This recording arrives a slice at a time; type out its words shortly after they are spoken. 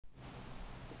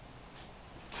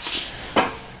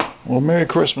Well, Merry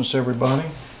Christmas, everybody.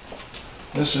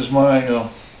 This is my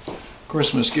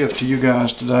Christmas gift to you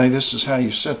guys today. This is how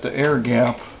you set the air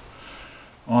gap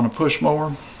on a push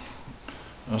mower.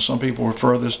 Some people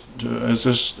refer this to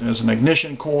as an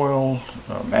ignition coil,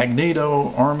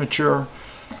 magneto, armature.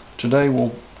 Today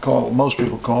we'll call it, most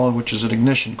people call it, which is an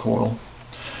ignition coil.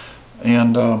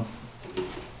 And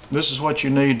this is what you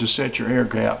need to set your air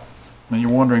gap. And you're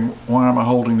wondering, why am I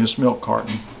holding this milk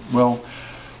carton? Well,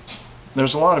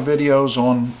 there's a lot of videos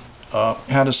on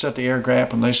how to set the air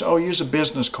gap, and they say, oh, use a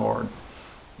business card,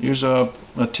 use a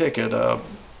ticket, a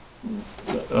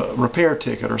repair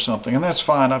ticket or something, and that's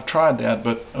fine. I've tried that,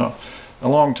 but a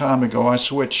long time ago I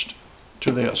switched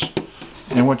to this.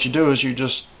 And what you do is you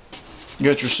just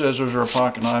get your scissors or a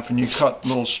pocket knife and you cut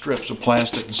little strips of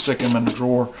plastic and stick them in a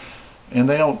drawer, and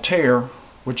they don't tear,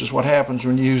 which is what happens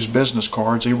when you use business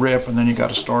cards. They rip and then you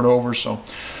got to start over. So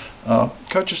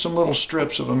cut you some little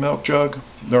strips of a milk jug.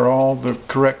 They're all the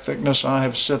correct thickness. I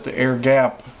have set the air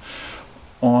gap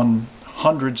on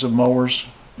hundreds of mowers,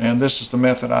 and this is the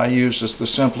method I use. It's the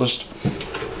simplest.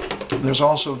 There's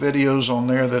also videos on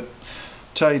there that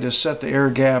tell you to set the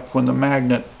air gap when the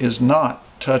magnet is not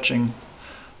touching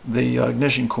the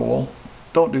ignition coil.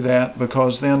 Don't do that,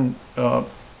 because then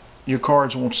your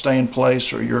cards won't stay in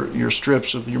place, or your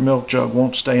strips of your milk jug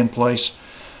won't stay in place.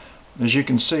 As you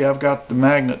can see, I've got the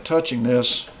magnet touching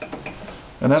this,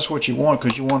 and that's what you want,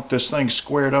 because you want this thing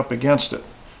squared up against it.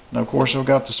 Now, of course, I've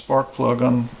got the spark plug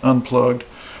unplugged,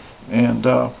 and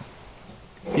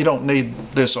you don't need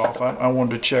this off. I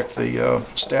wanted to check the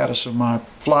status of my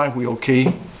flywheel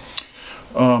key,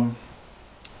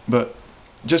 but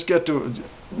just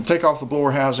take off the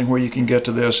blower housing where you can get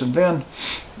to this, and then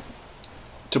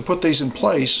to put these in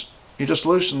place, you just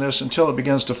loosen this until it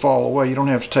begins to fall away. You don't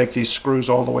have to take these screws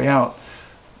all the way out,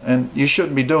 and you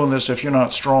shouldn't be doing this if you're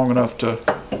not strong enough to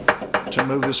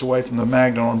move this away from the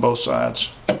magnet on both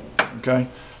sides. Okay,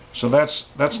 so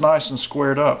that's nice and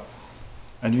squared up,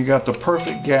 and you got the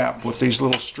perfect gap with these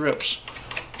little strips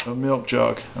of milk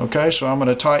jug. Okay, so I'm going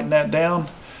to tighten that down,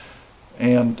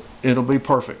 and it'll be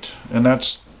perfect. And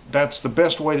that's the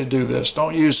best way to do this.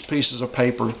 Don't use pieces of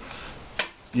paper.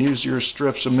 Use your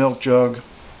strips of milk jug.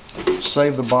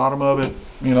 Save the bottom of it,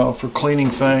 you know, for cleaning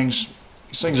things.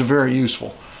 These things are very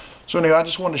useful. So anyway, I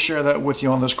just wanted to share that with you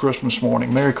on this Christmas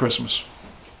morning. Merry Christmas.